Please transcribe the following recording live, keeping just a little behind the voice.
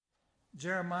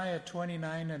Jeremiah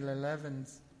 29:11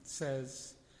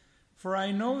 says, "For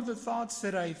I know the thoughts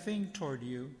that I think toward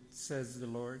you, says the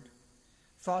Lord,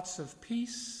 thoughts of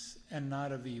peace and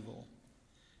not of evil,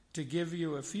 to give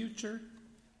you a future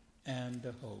and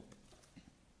a hope."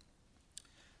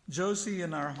 Josie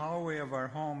in our hallway of our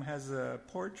home has a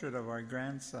portrait of our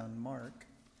grandson, Mark,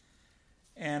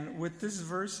 and with this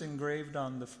verse engraved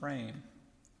on the frame.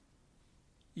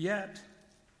 Yet,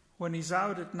 when he's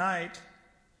out at night,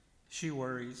 she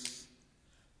worries.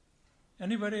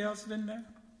 Anybody else been there?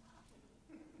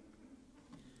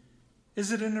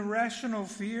 Is it an irrational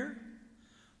fear?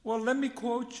 Well, let me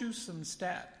quote you some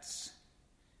stats.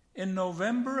 In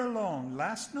November alone,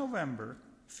 last November,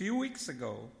 a few weeks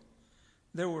ago,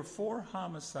 there were 4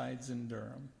 homicides in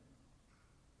Durham.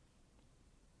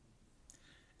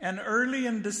 And early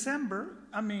in December,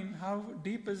 how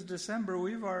deep is December?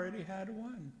 We've already had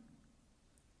 1.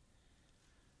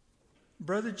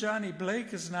 Brother Johnny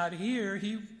Blake is not here.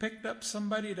 He picked up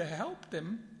somebody to help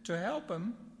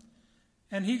him,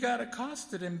 and he got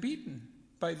accosted and beaten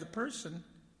by the person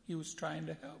he was trying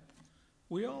to help.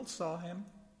 We all saw him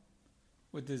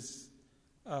with his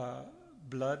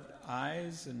blood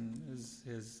eyes and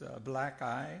his black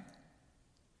eye.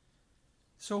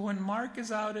 So when Mark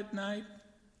is out at night,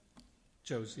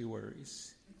 Josie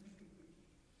worries.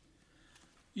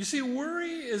 You see,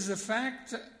 worry is a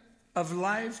fact of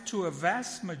life to a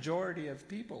vast majority of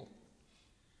people.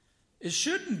 It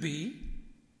shouldn't be,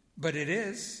 but it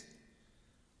is.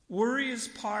 Worry is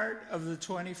part of the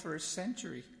 21st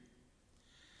century.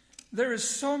 There is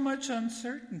so much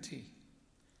uncertainty.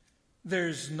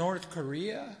 There's North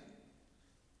Korea.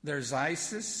 There's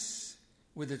ISIS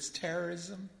with its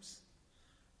terrorisms.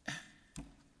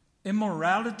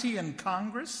 Immorality in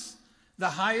Congress, the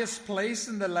highest place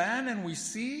in the land, and we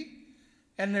see,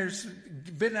 and there's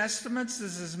been estimates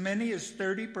as many as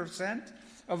 30%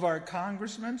 of our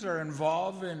congressmen are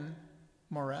involved in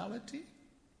morality.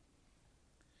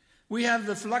 We have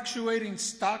the fluctuating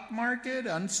stock market,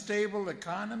 unstable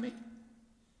economy.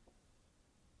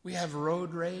 We have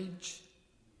road rage,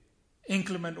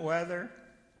 inclement weather,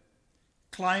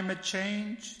 climate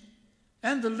change,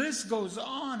 and the list goes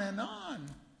on and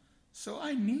on. So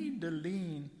I need to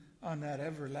lean on that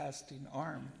everlasting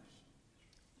arm.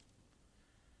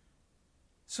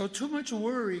 So too much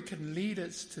worry can lead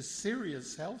us to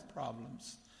serious health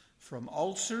problems, from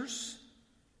ulcers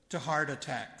to heart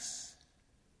attacks.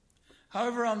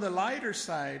 However, on the lighter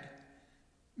side,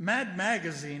 Mad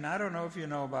Magazine, I don't know if you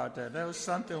know about that. That was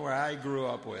something where I grew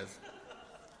up with.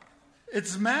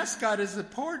 Its mascot is a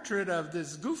portrait of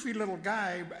this goofy little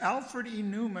guy, Alfred E.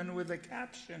 Newman, with a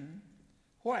caption,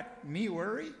 "What, me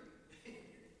worry?"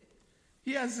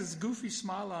 He has this goofy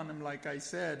smile on him, like I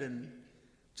said, and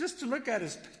just to look at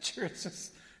his picture,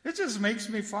 it just makes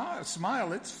me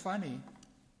smile. It's funny.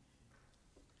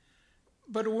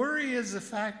 But worry is a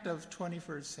fact of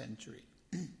 21st century.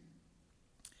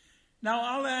 Now,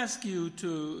 I'll ask you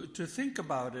to think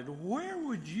about it. Where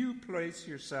would you place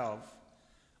yourself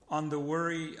on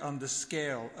the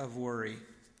scale of worry?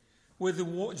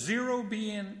 With 0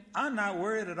 being, I'm not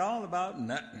worried at all about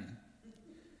nothing.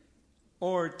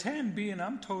 Or 10 being,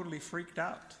 I'm totally freaked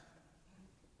out.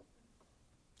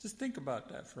 Just think about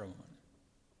that for a moment.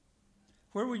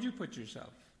 Where would you put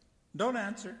yourself? Don't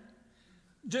answer.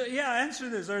 Answer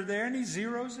this. Are there any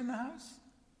zeros in the house?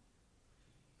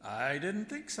 I didn't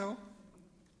think so.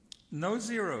 No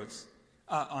zeros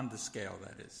on the scale,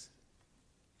 that is.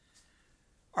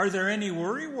 Are there any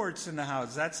worry warts in the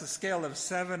house? That's a scale of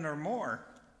 7 or more.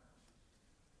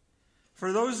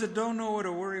 For those that don't know what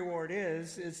a worry wart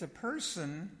is, it's a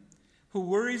person who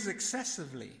worries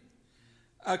excessively,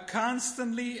 a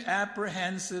constantly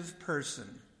apprehensive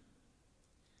person.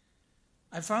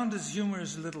 I found this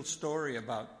humorous little story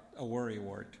about a worry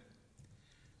wart.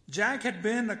 Jack had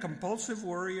been a compulsive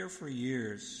worrier for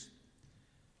years,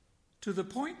 to the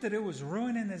point that it was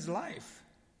ruining his life.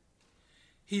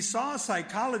 He saw a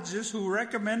psychologist who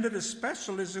recommended a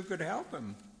specialist who could help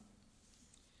him.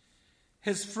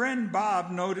 His friend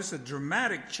Bob noticed a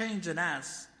dramatic change and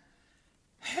asked,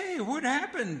 "Hey, what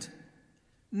happened?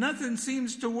 Nothing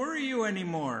seems to worry you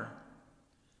anymore."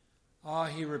 "Oh,"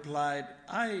 he replied,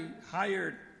 "I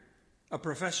hired a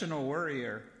professional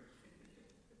worrier,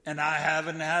 and I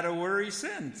haven't had a worry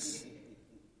since."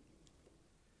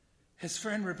 His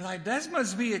friend replied, "That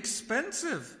must be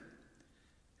expensive."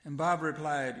 And Bob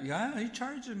replied, "Yeah, he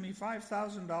charges me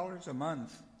 $5,000 a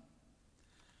month."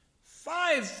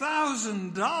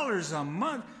 $5,000 a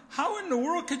month? How in the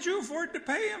world could you afford to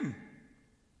pay him?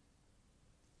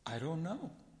 "I don't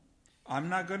know. I'm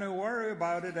not going to worry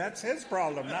about it. That's his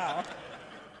problem now."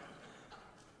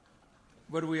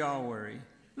 but we all worry.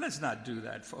 Let's not do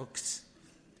that, folks.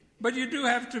 But you do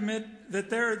have to admit that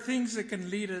there are things that can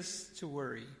lead us to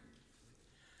worry.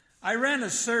 I ran a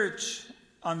search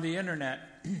on the internet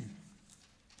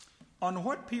on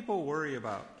what people worry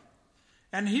about.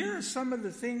 And here are some of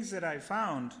the things that I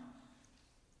found.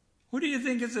 Who do you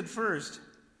think is at first?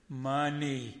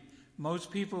 Money.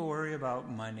 Most people worry about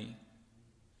money.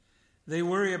 They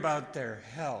worry about their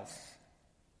health.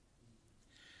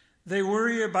 They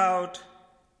worry about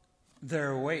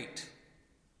their weight.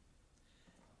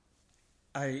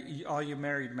 All you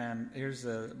married men, here's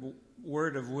a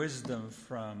word of wisdom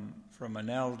from an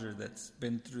elder that's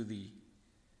been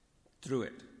through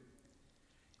it.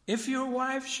 If your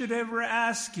wife should ever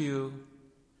ask you,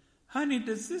 honey,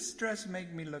 does this dress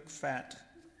make me look fat?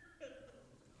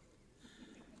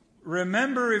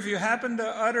 Remember, if you happen to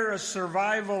utter a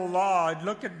survival law,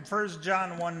 look at 1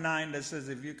 John 1:9 that says,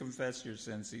 if you confess your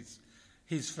sins,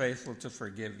 he's faithful to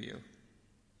forgive you.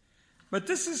 But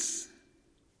this is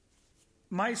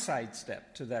my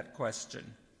sidestep to that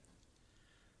question.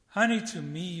 Honey, to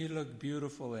me, you look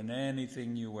beautiful in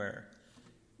anything you wear.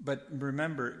 But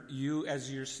remember, you,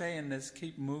 as you're saying this,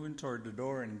 keep moving toward the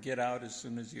door and get out as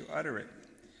soon as you utter it.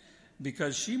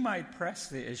 Because she might press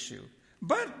the issue.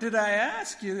 But did I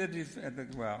ask you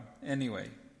that well, anyway,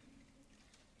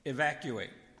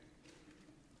 evacuate.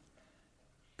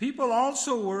 People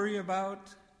also worry about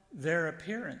their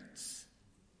appearance.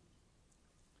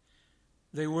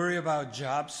 They worry about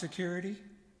job security.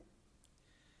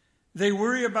 They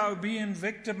worry about being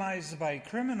victimized by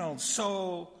criminals,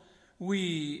 so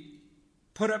we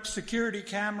put up security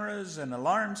cameras and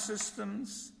alarm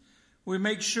systems. We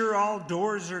make sure all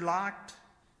doors are locked.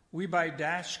 We buy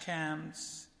dash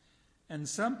cams. And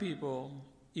some people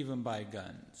even buy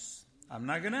guns. I'm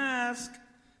not going to ask.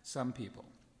 Some people.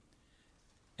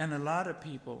 And a lot of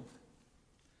people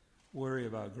worry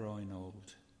about growing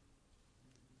old.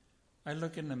 I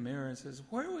look in the mirror and says,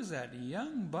 where was that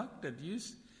young buck that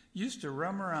used to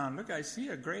roam around? Look, I see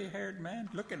a gray-haired man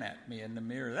looking at me in the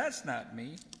mirror. That's not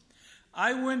me.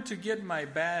 I went to get my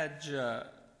badge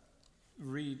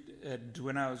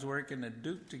when I was working at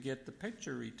Duke to get the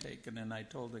picture retaken, and I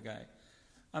told the guy,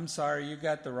 I'm sorry, you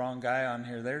got the wrong guy on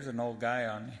here. There's an old guy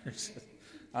on here.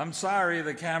 I'm sorry,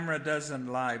 the camera doesn't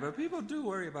lie. But people do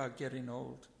worry about getting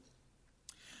old.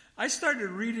 I started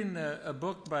reading a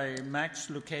book by Max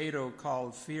Lucado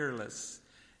called Fearless.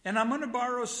 And I'm going to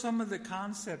borrow some of the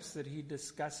concepts that he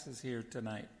discusses here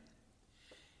tonight.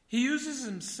 He uses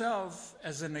himself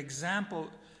as an example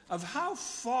of how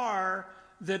far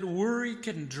that worry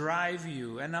can drive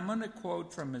you. And I'm going to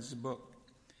quote from his book.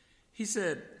 He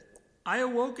said, I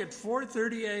awoke at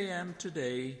 4:30 a.m.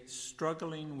 today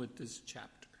struggling with this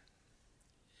chapter.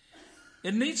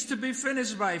 It needs to be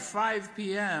finished by 5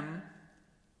 p.m.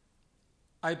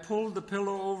 I pulled the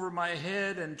pillow over my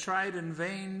head and tried in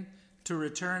vain to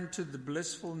return to the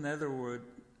blissful netherworld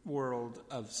world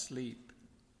of sleep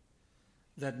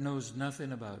that knows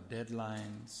nothing about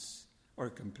deadlines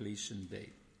or completion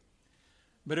date.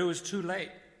 But it was too late.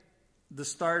 The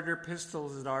starter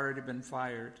pistols had already been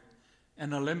fired.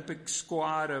 An Olympic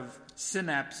squad of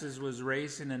synapses was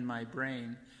racing in my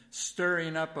brain,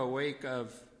 stirring up a wake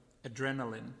of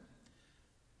adrenaline.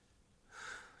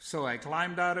 So I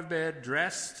climbed out of bed,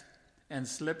 dressed, and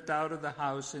slipped out of the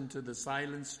house into the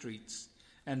silent streets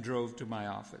and drove to my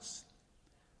office.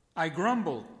 I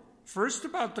grumbled, first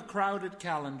about the crowded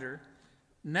calendar,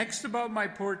 next about my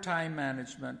poor time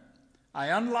management. I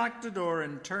unlocked the door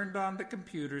and turned on the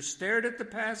computer, stared at the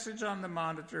passage on the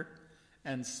monitor,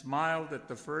 and smiled at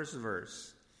the first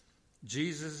verse,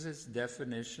 Jesus'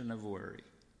 definition of worry.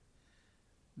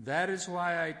 That is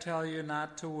why I tell you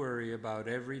not to worry about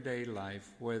everyday life,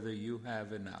 whether you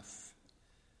have enough.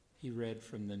 He read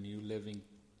from the New Living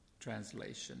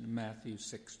Translation, Matthew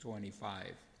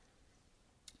 6:25.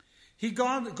 He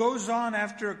goes on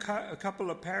after a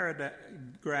couple of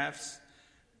paragraphs.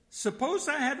 Suppose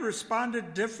I had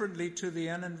responded differently to the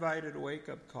uninvited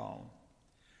wake-up call.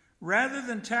 Rather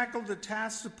than tackle the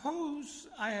task, suppose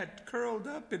I had curled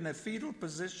up in a fetal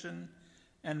position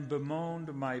and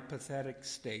bemoaned my pathetic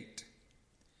state.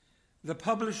 The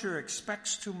publisher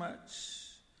expects too much.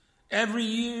 Every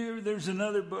year there's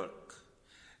another book.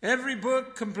 Every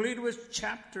book complete with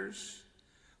chapters.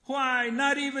 Why,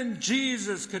 not even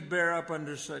Jesus could bear up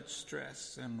under such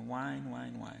stress. And whine.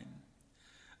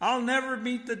 I'll never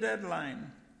meet the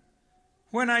deadline.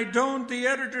 When I don't, the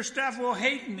editor staff will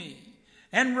hate me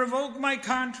and revoke my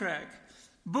contract.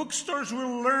 Bookstores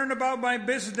will learn about my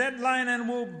business deadline and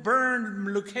will burn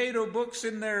Lucado books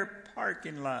in their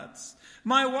parking lots.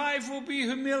 My wife will be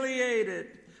humiliated.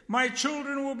 My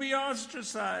children will be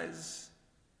ostracized.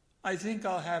 I think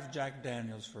I'll have Jack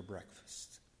Daniels for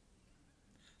breakfast.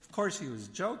 Of course, he was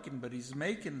joking, but he's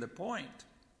making the point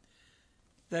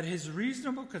that his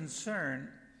reasonable concern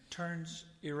turns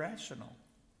irrational.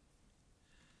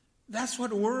 That's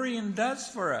what worrying does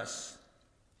for us.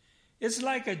 It's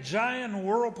like a giant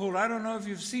whirlpool. I don't know if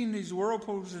you've seen these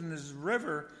whirlpools in this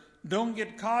river. Don't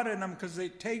get caught in them because they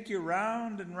take you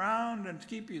round and round and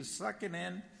keep you sucking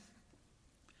in.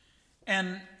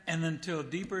 And until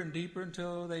deeper and deeper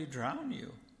until they drown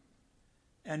you.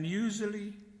 And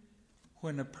usually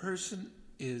when a person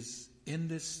is in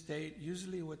this state,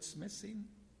 usually what's missing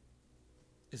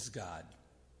is God.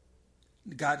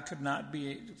 God could not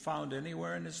be found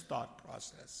anywhere in his thought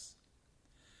process.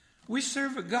 We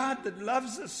serve a God that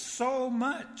loves us so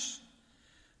much.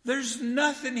 There's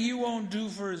nothing he won't do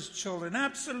for his children.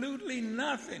 Absolutely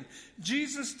nothing.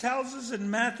 Jesus tells us in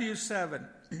Matthew 7,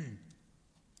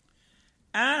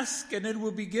 ask and it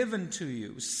will be given to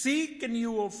you. Seek and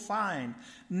you will find.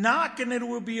 Knock and it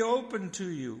will be open to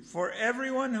you. For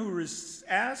everyone who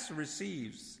asks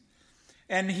receives.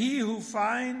 And he who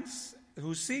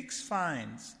seeks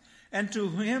finds. And to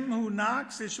him who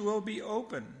knocks it will be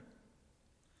open.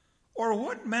 Or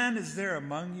what man is there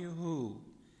among you who,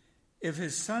 if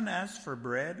his son asks for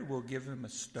bread, will give him a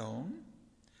stone?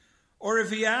 Or if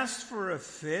he asks for a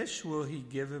fish, will he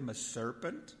give him a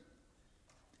serpent?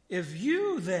 If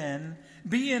you then,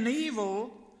 being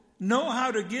evil, know how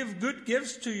to give good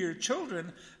gifts to your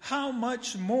children, how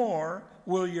much more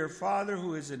will your Father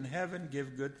who is in heaven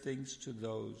give good things to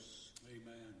those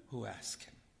who ask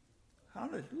him?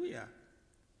 Hallelujah.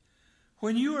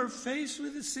 When you are faced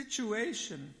with a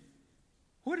situation,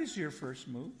 what is your first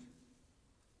move?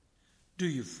 Do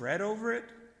you fret over it?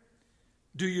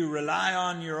 Do you rely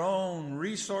on your own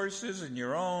resources and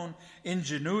your own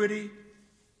ingenuity?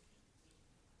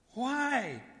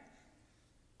 Why?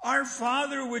 Our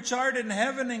Father which art in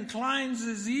heaven inclines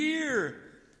his ear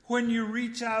when you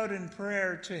reach out in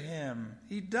prayer to him.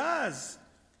 He does.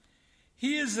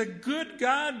 He is a good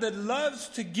God that loves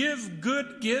to give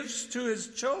good gifts to his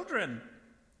children.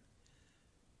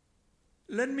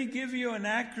 Let me give you an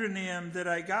acronym that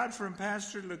I got from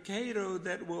Pastor Lucado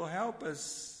that will help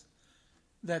us,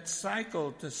 that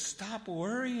cycle, to stop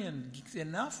worrying.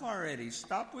 Enough already.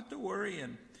 Stop with the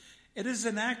worrying. It is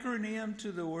an acronym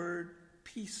to the word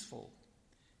peaceful.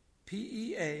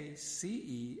 Peaceful.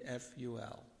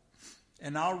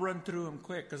 And I'll run through them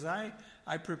quick because I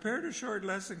prepared a short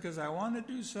lesson because I want to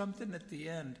do something at the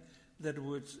end that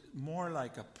was more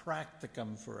like a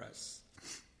practicum for us.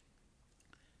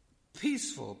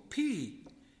 Peaceful. P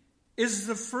is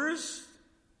the first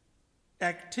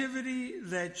activity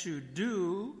that you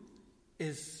do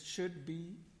should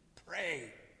be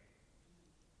pray.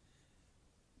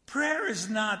 Prayer is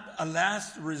not a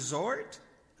last resort.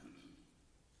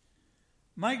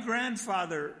 My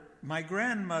grandmother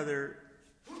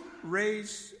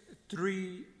raised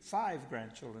 5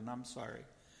 grandchildren,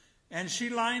 and she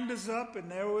lined us up and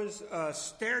there was a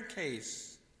staircase.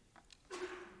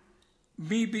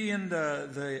 Me being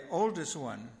the oldest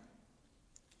one.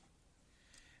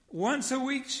 Once a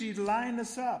week she'd line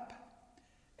us up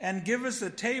and give us a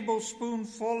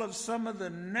tablespoonful of some of the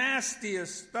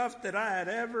nastiest stuff that I had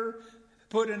ever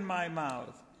put in my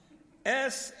mouth.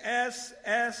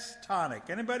 SSS tonic.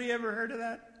 Anybody ever heard of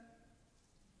that?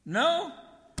 No?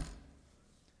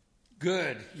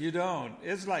 Good, you don't.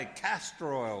 It's like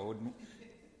castor oil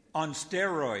on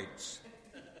steroids.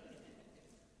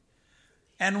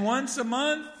 And once a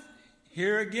month,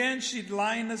 here again, she'd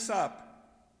line us up.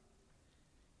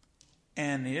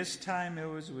 And this time it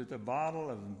was with a bottle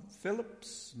of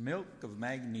Phillips Milk of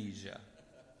Magnesia.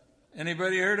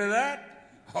 Anybody heard of that?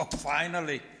 Oh,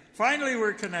 finally. Finally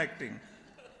we're connecting.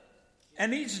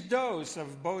 And each dose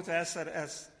of both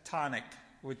SS tonic,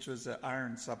 which was an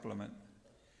iron supplement,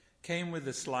 came with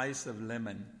a slice of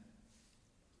lemon.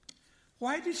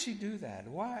 Why did she do that?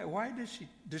 Why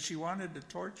did she wanted to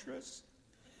torture us?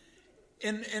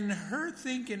 In her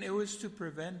thinking, it was to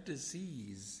prevent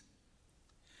disease.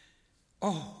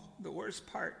 Oh, the worst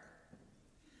part.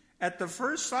 At the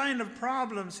first sign of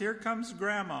problems, here comes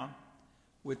Grandma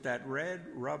with that red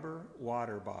rubber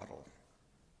water bottle.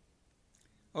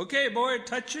 Okay, boy,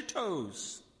 touch your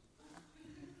toes.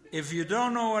 If you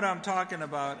don't know what I'm talking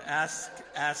about,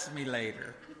 ask me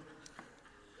later.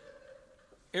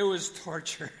 It was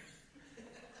torture.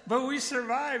 But we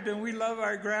survived, and we love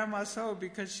our grandma so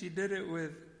because she did it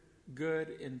with good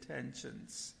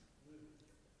intentions.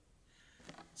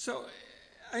 So,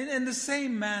 in the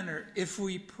same manner, if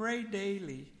we pray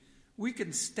daily, we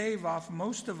can stave off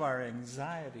most of our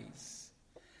anxieties.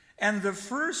 And the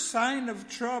first sign of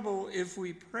trouble, if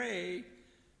we pray,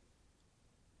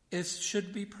 it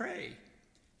should be pray.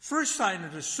 First sign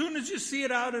of it, as soon as you see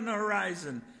it out in the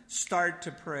horizon, start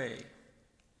to pray.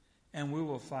 And we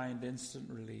will find instant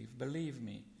relief. Believe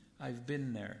me, I've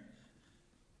been there.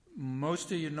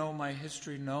 Most of you know my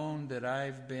history, known that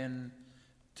I've been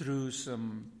through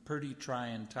some pretty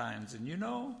trying times. And you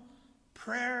know,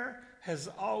 prayer has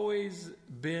always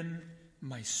been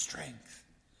my strength,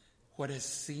 what has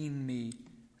seen me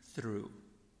through.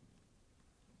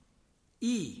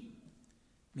 E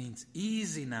means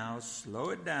easy now, slow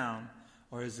it down,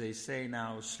 or as they say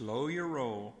now, slow your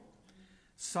roll.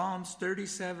 Psalms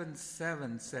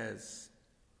 37:7 says,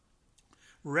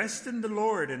 rest in the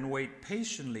Lord and wait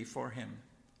patiently for him.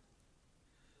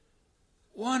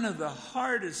 One of the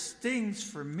hardest things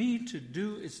for me to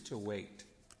do is to wait.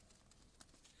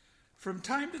 From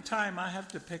time to time, I have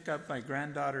to pick up my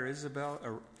granddaughter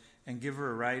Isabel and give her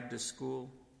a ride to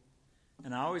school.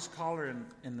 And I always call her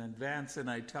in advance and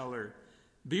I tell her,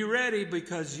 be ready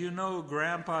because you know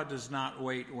Grandpa does not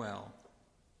wait well.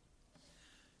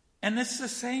 And it's the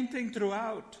same thing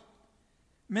throughout.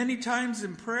 Many times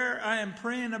in prayer, I am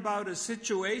praying about a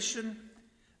situation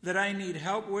that I need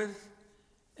help with,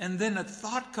 and then a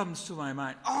thought comes to my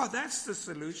mind. Oh, that's the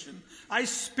solution. I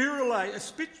spiritualize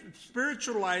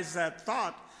that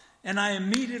thought, and I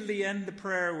immediately end the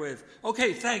prayer with,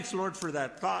 okay, thanks, Lord, for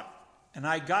that thought. And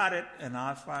I got it, and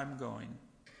off I'm going.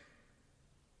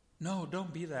 No,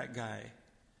 don't be that guy.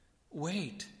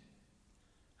 Wait.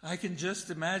 I can just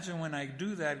imagine when I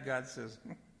do that, God says,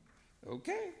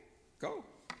 okay, go.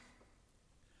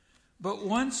 But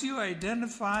once you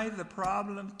identify the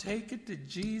problem, take it to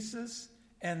Jesus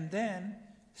and then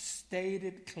state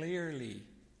it clearly.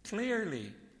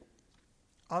 Clearly.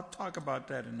 I'll talk about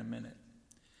that in a minute.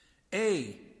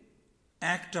 A,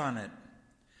 act on it.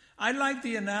 I like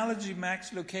the analogy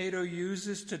Max Lucado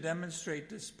uses to demonstrate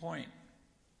this point.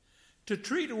 To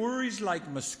treat worries like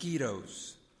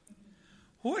mosquitoes.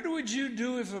 What would you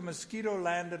do if a mosquito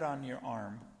landed on your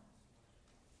arm?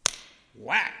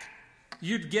 Whack!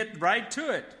 You'd get right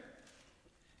to it.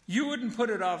 You wouldn't put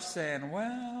it off saying,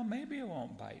 well, maybe it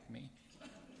won't bite me.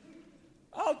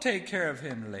 I'll take care of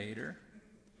him later.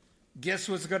 Guess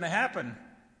what's going to happen?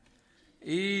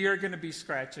 You're going to be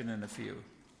scratching in a few.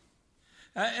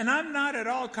 And I'm not at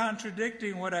all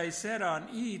contradicting what I said on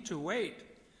E, to wait.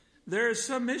 There are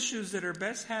some issues that are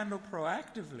best handled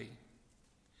proactively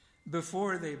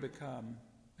before they become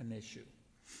an issue.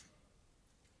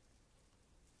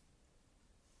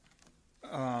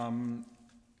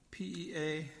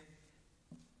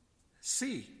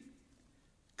 C,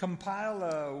 compile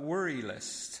a worry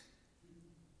list.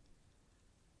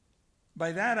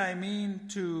 By that I mean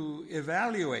to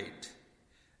evaluate.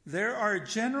 There are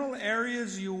general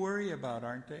areas you worry about,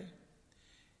 aren't they?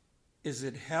 Is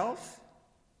it health?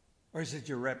 Or is it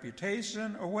your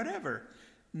reputation? Or whatever.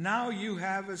 Now you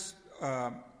have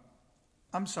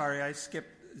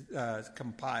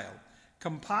compile.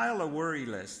 Compile a worry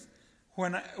list.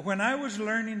 When I was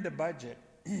learning the budget,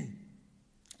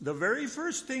 the very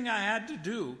first thing I had to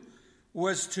do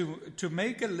was to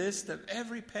make a list of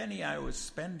every penny I was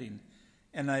spending.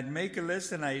 And I'd make a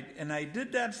list, and I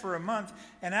did that for a month.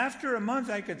 And after a month,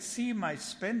 I could see my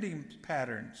spending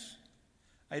patterns.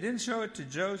 I didn't show it to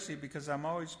Josie because I'm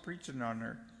always preaching on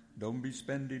her. Don't be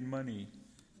spending money.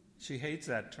 She hates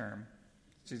that term.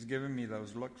 She's giving me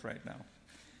those looks right now.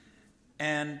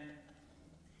 And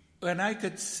when I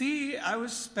could see I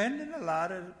was spending a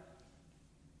lot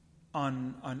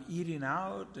on eating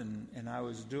out, and I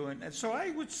was doing, and so I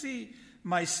would see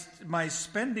my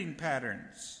spending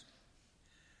patterns.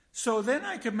 So then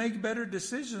I could make better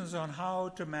decisions on how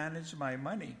to manage my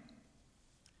money.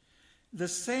 The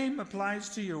same applies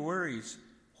to your worries.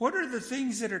 What are the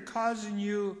things that are causing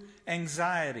you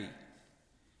anxiety?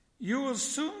 You will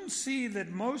soon see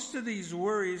that most of these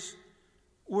worries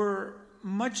were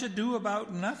much ado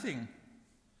about nothing.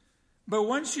 But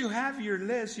once you have your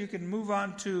list, you can move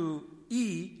on to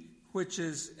E, which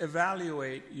is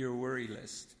evaluate your worry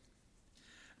list.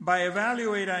 By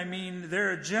evaluate, I mean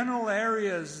there are general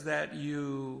areas that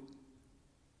you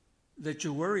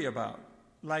worry about.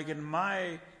 Like in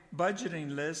my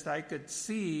budgeting list, I could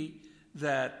see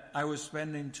that I was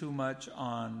spending too much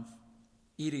on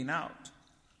eating out.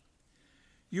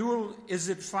 Is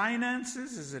it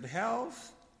finances? Is it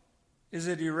health? Is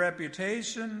it your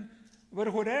reputation?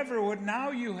 But whatever,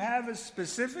 now you have a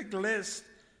specific list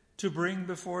to bring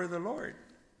before the Lord.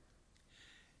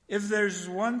 If there's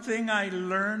one thing I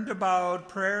learned about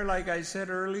prayer, like I said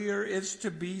earlier, it's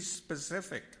to be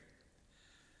specific.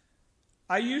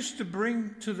 I used to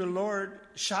bring to the Lord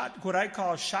what I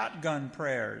call shotgun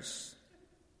prayers.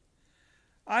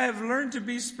 I have learned to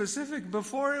be specific.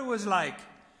 Before it was like,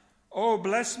 oh,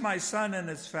 bless my son and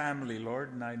his family,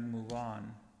 Lord, and I'd move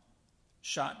on.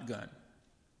 Shotgun.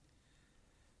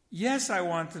 Yes, I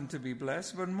want them to be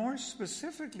blessed, but more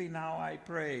specifically now I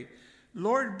pray,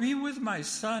 Lord, be with my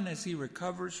son as he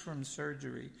recovers from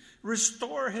surgery.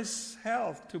 Restore his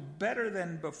health to better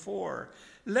than before.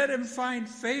 Let him find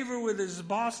favor with his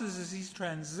bosses as he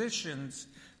transitions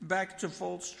back to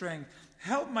full strength.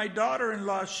 Help my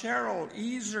daughter-in-law, Cheryl,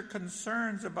 ease her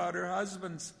concerns about her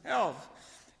husband's health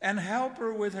and help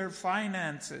her with her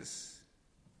finances.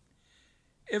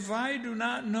 If I do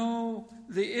not know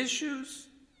the issues,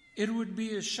 it would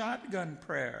be a shotgun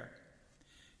prayer.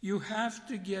 You have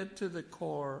to get to the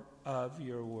core of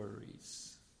your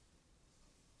worries.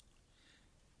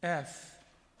 F,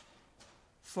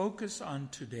 focus on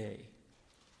today.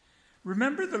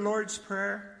 Remember the Lord's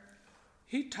Prayer?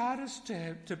 He taught us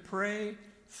to pray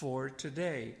for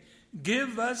today.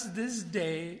 Give us this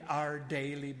day our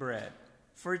daily bread.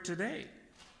 For today.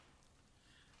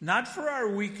 Not for our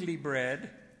weekly bread.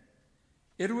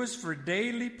 It was for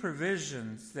daily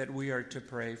provisions that we are to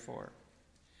pray for.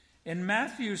 In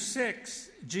Matthew 6,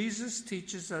 Jesus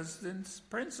teaches us this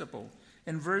principle.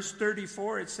 In verse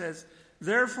 34 it says,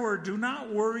 therefore do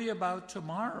not worry about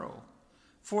tomorrow,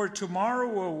 for tomorrow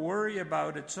will worry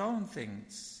about its own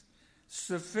things.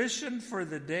 Sufficient for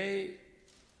the day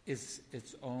is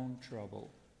its own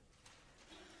trouble.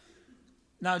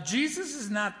 Now, Jesus is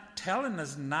not telling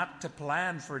us not to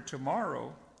plan for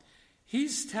tomorrow.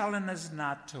 He's telling us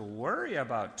not to worry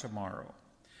about tomorrow.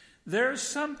 There are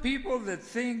some people that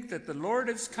think that the Lord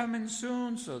is coming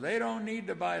soon, so they don't need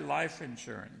to buy life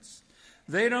insurance.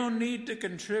 They don't need to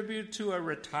contribute to a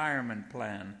retirement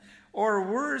plan.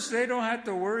 Or worse, they don't have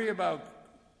to worry about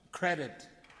credit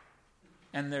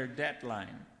and their debt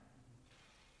line.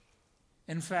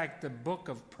 In fact, the book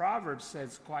of Proverbs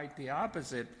says quite the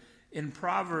opposite. In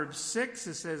Proverbs 6,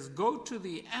 it says, go to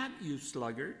the ant, you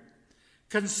sluggard.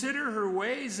 Consider her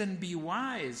ways and be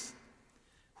wise,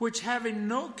 which having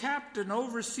no captain,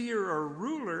 overseer, or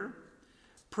ruler,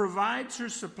 provides her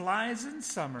supplies in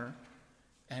summer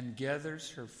and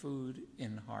gathers her food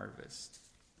in harvest.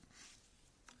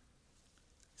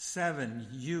 7,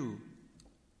 you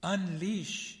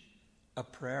unleash a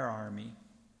prayer army.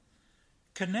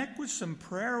 Connect with some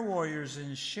prayer warriors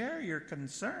and share your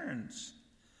concerns.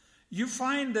 You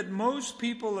find that most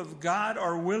people of God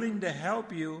are willing to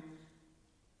help you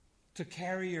to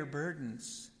carry your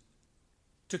burdens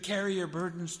to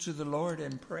the Lord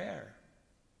in prayer.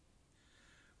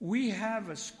 We have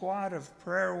a squad of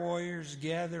prayer warriors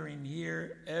gathering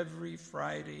here every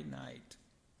Friday night.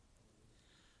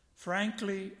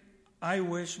 Frankly, I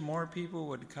wish more people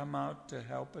would come out to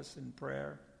help us in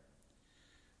prayer.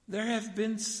 There have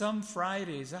been some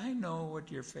Fridays, I know what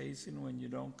you're facing when you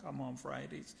don't come on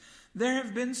Fridays. There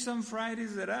have been some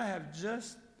Fridays that I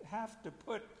have to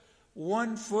put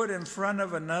one foot in front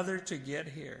of another to get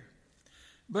here.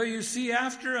 But you see,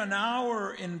 after an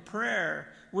hour in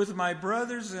prayer with my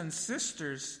brothers and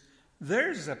sisters,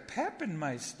 there's a pep in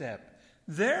my step.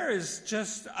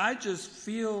 I just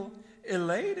feel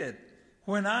elated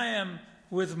when I am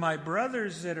with my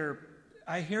brothers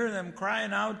I hear them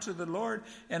crying out to the Lord,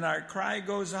 and our cry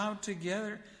goes out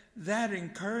together. That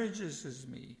encourages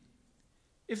me.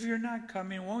 If you're not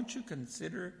coming, won't you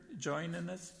consider joining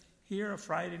us here on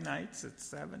Friday nights at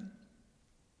 7?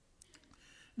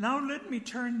 Now let me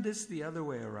turn this the other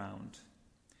way around.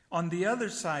 On the other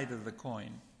side of the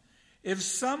coin, if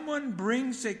someone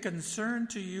brings a concern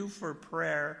to you for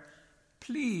prayer,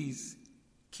 please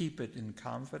keep it in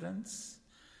confidence.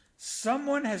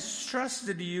 Someone has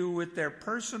trusted you with their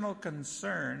personal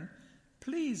concern.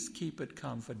 Please keep it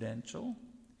confidential.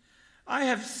 I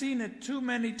have seen it too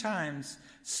many times.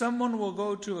 Someone will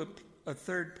go to a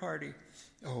third party.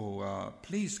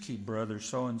 Please keep brother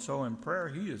so-and-so in prayer.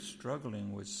 He is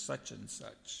struggling with such and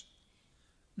such.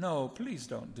 No, please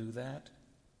don't do that.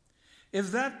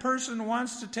 If that person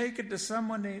wants to take it to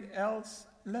someone else,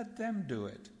 let them do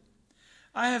it.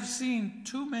 I have seen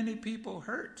too many people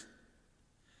hurt.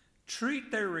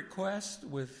 Treat their request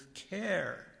with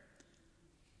care.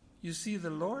 You see, the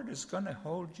Lord is going to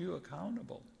hold you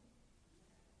accountable.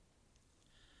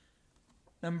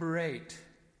 Number 8,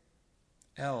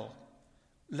 L,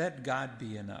 let God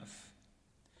be enough.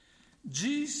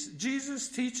 Jesus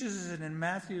teaches it in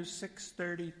Matthew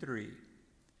 6:33.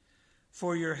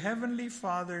 For your heavenly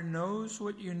Father knows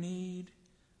what you need,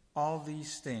 all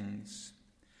these things.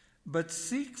 But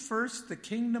seek first the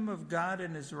kingdom of God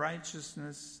and his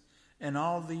righteousness, and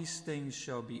all these things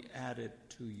shall be added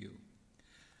to you.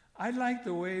 I like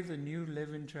the way the New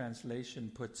Living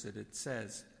Translation puts it. It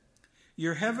says,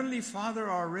 Your heavenly Father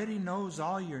already knows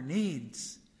all your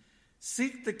needs.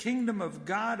 Seek the kingdom of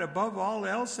God above all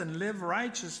else and live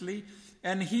righteously,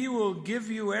 and He will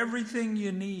give you everything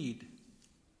you need.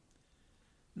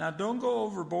 Now, don't go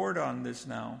overboard on this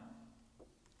now.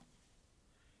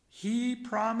 He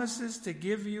promises to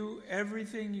give you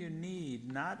everything you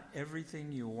need, not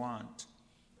everything you want.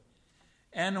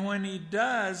 And when He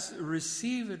does,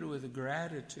 receive it with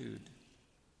gratitude.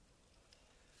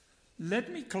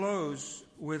 Let me close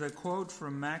with a quote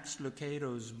from Max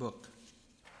Lucado's book.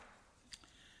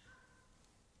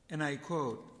 And I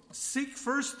quote, "Seek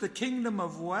first the kingdom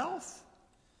of wealth,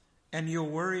 and you'll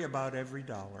worry about every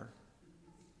dollar.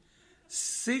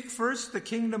 Seek first the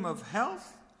kingdom of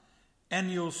health, and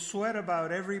you'll sweat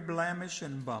about every blemish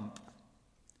and bump.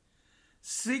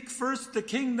 Seek first the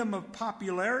kingdom of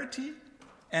popularity,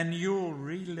 and you'll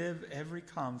relive every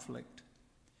conflict.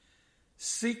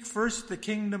 Seek first the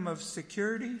kingdom of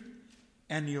security,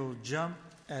 and you'll jump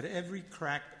at every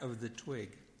crack of the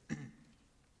twig.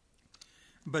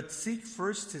 But seek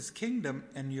first His kingdom,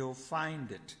 and you'll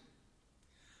find it.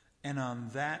 And on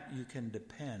that you can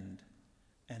depend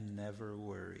and never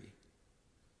worry."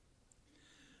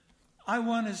 I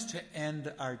want us to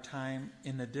end our time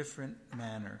in a different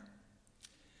manner.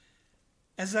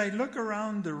 As I look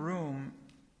around the room,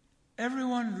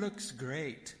 everyone looks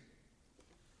great.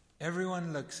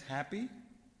 Everyone looks happy.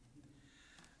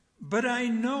 But I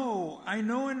know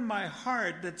in my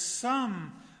heart that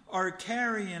some are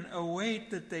carrying a weight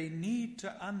that they need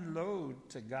to unload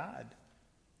to God.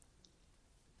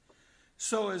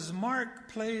 So as Mark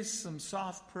plays some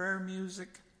soft prayer music,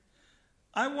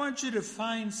 I want you to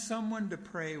find someone to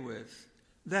pray with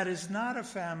that is not a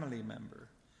family member.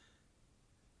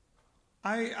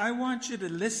 I want you to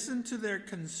listen to their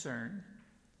concern,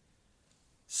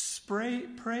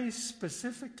 pray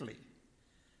specifically,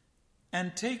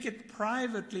 and take it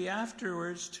privately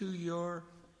afterwards to your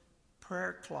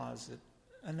prayer closet.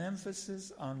 An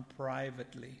emphasis on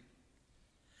privately.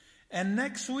 And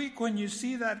next week when you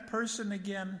see that person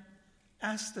again,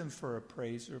 ask them for a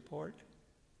praise report.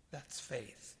 That's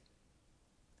faith.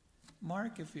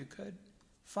 Mark, if you could,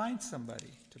 find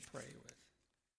somebody to pray with.